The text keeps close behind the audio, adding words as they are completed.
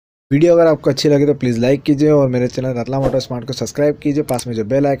Video अगर आपको अच्छी लगे तो प्लीज़ लाइक कीजिए और मेरे चैनल रतलाम ऑटो स्मार्ट को सब्सक्राइब कीजिए। पास में जो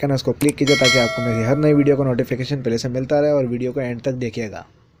बेल आइकन है उसको क्लिक कीजिए ताकि आपको मेरी हर नई वीडियो का नोटिफिकेशन पहले से मिलता रहे और वीडियो को एंड तक देखिएगा।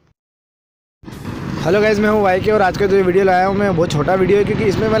 हेलो गाइस, मैं हूँ वाई के और आज का जो वीडियो लाया हूँ मैं बहुत छोटा वीडियो है क्योंकि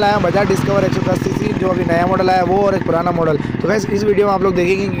इसमें मैं लाया हूँ बजाज डिस्कवर 110 सीसी जो अभी नया मॉडल आया है वो और एक पुराना मॉडल। तो गाइस इस वीडियो में आप लोग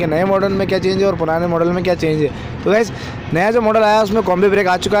देखेंगे कि नए मॉडल में क्या चेंज है और पुराने मॉडल में क्या चेंज है। तो गाइस नया जो मॉडल आया है उसमें कॉम्बी ब्रेक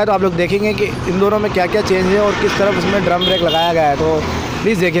आ चुका है, तो आप लोग देखेंगे कि इन दोनों में क्या क्या चेंज है और किस तरफ उसमें ड्रम ब्रेक लगाया गया है। तो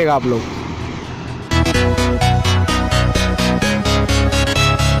प्लीज़ देखिएगा आप लोग।